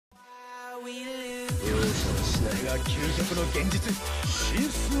容赦はしないが究極の現実真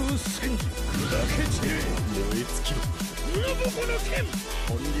数戦時砕け散れ燃え尽きろ裏ボコの剣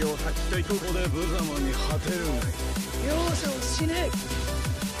本領発揮といここで無様に果てるがい容赦はしねえ。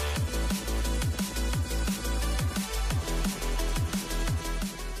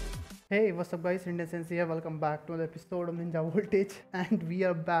Hey, what's up guys, Indian Sensei here. Welcome back to another episode of Ninja Voltage, and we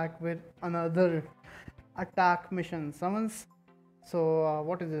are back with another attack mission summons. So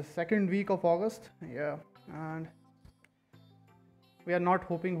what is this, second week of August? Yeah, and we are not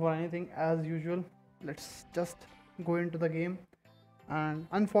hoping for anything as usual. Let's just go into the game. And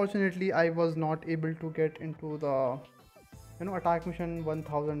unfortunately I was not able to get into the attack mission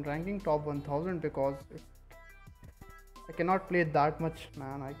 1000 ranking, top 1000, because I cannot play that much,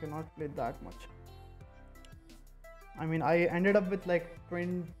 man. I cannot play that much. I mean, I ended up with like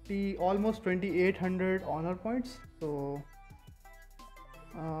 20, almost 2800 honor points. So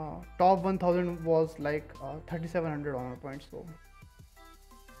top 1000 was like 3700 honor points. So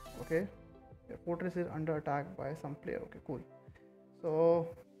okay, the fortress is under attack by some player. Okay, cool.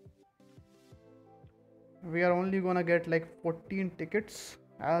 So we are only gonna get like 14 tickets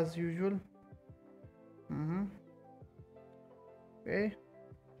as usual. Okay,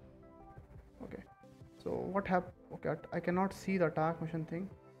 so what happened? Okay, I cannot see the attack mission thing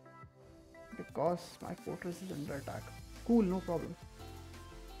because my fortress is under attack. Cool, no problem.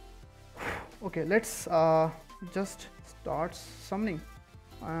 Okay, let's just start summoning.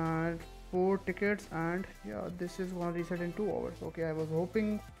 And 4 tickets, and yeah, this is gonna reset in 2 hours. Okay, I was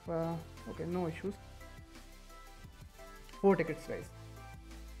hoping okay, no issues. 4 tickets, guys.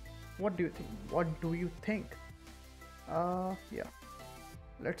 What do you think? Yeah,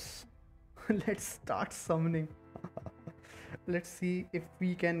 let's let's start summoning. Let's see if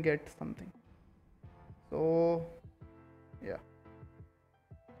we can get something. So yeah,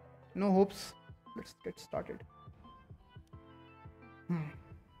 no hopes. Let's get started.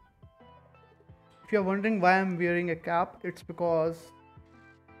 If you're wondering why I'm wearing a cap, it's because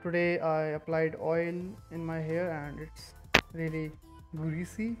today I applied oil in my hair and it's really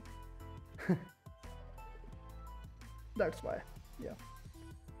greasy. That's why. Yeah.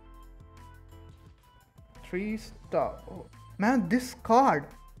 3 star. Oh, man, this card.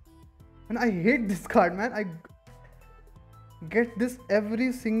 And I hate this card, man. I get this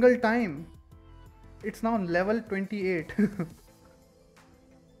every single time. It's now level 28.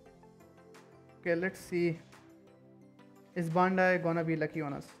 Okay, let's see. Is Bandai gonna be lucky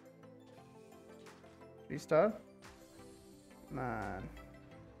on us? 3 star. Man.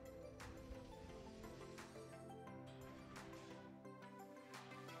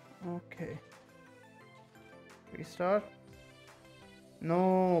 Okay. 3 star.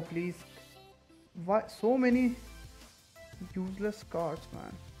 No, please. Why so many useless cards,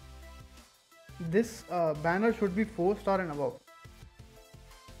 man? This banner should be 4 star and above.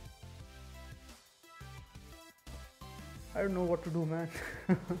 I don't know what to do, man.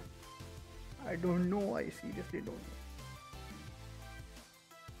 I don't know. I seriously don't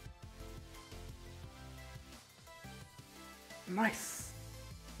know. Nice.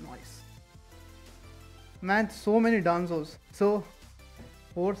 Man, so many danzos. So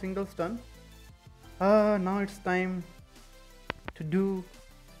 4 singles done. Now it's time to do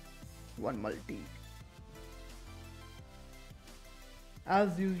 1 multi.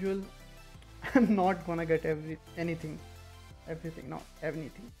 As usual, I'm not gonna get anything.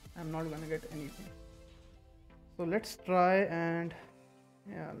 I'm not gonna get anything. So let's try, and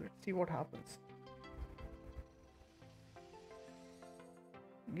yeah, let's see what happens.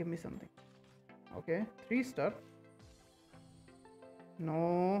 Give me something. Okay, 3 star.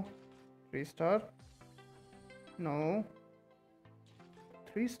 No. 3 star. No.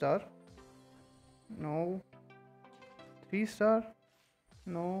 3 star. No. 3 star.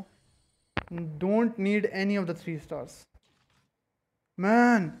 No. Don't need any of the 3 stars.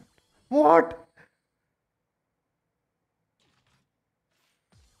 Man, what?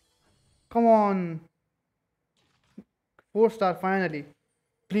 Come on. 4 star finally.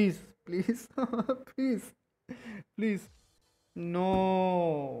 Please. Please.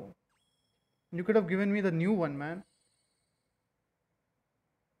 No. You could have given me the new one, man.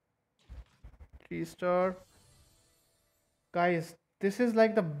 3 star. Guys, this is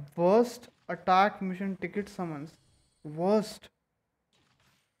like the worst attack mission ticket summons. Worst.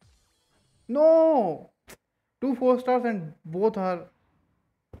 No. 2 4 stars and both are.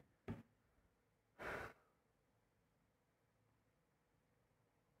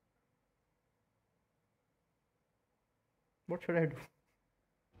 What should I do?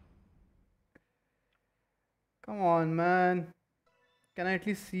 Come on, man. Can I at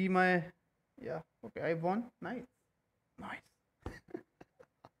least see my Yeah, okay, I won. Nice. Nice.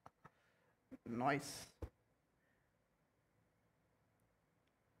 Nice.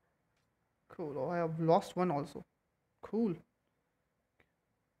 Cool. Oh, I have lost one also. Cool.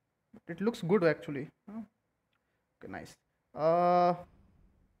 It looks good actually. Oh, okay, nice. Uh,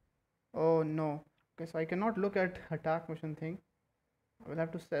 oh no. Okay, so I cannot look at attack mission thing. I will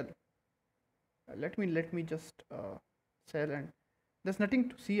have to sell. Let me just sell, and there's nothing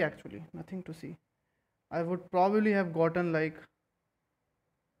to see actually. Nothing to see. I would probably have gotten like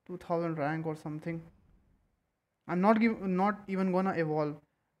 2000 rank or something. I'm not even gonna evolve.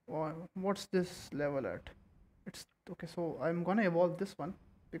 What's this level at? It's okay. So I'm gonna evolve this one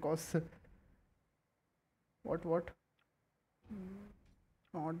because what?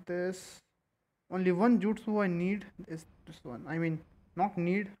 Not this. Only one jutsu I need is this one. I mean, not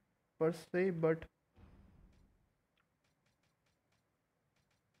need per se, but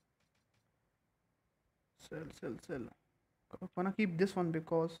sell. Gonna keep this one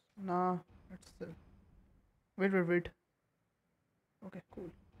because nah. Let's sell. Wait. Okay,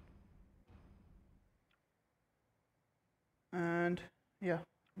 cool. And yeah,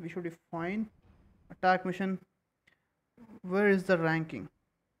 we should define attack mission. Where is the ranking?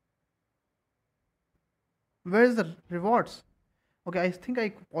 Where is the rewards? Okay, I think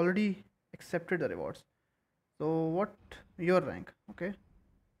I already accepted the rewards. So what your rank? Okay,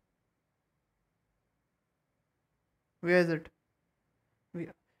 where is it? We,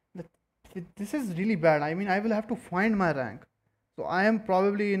 this is really bad. I mean, I will have to find my rank. So I am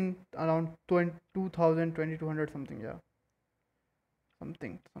probably in around 2000, 2200 something. Yeah,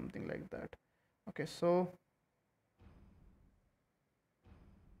 something like that. Okay, so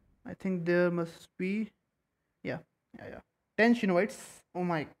I think there must be, yeah, yeah. 10 Shinobites. Oh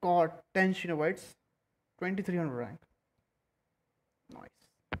my god, 10 Shinobites. 2300 rank. Nice.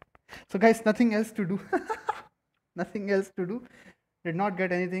 So guys, nothing else to do. Nothing else to do. Did not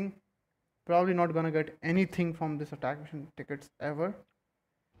get anything. Probably not gonna get anything from this attack mission tickets ever.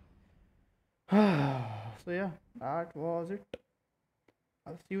 So yeah, that was it.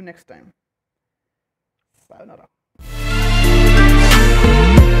 I'll see you next time. Sayonara.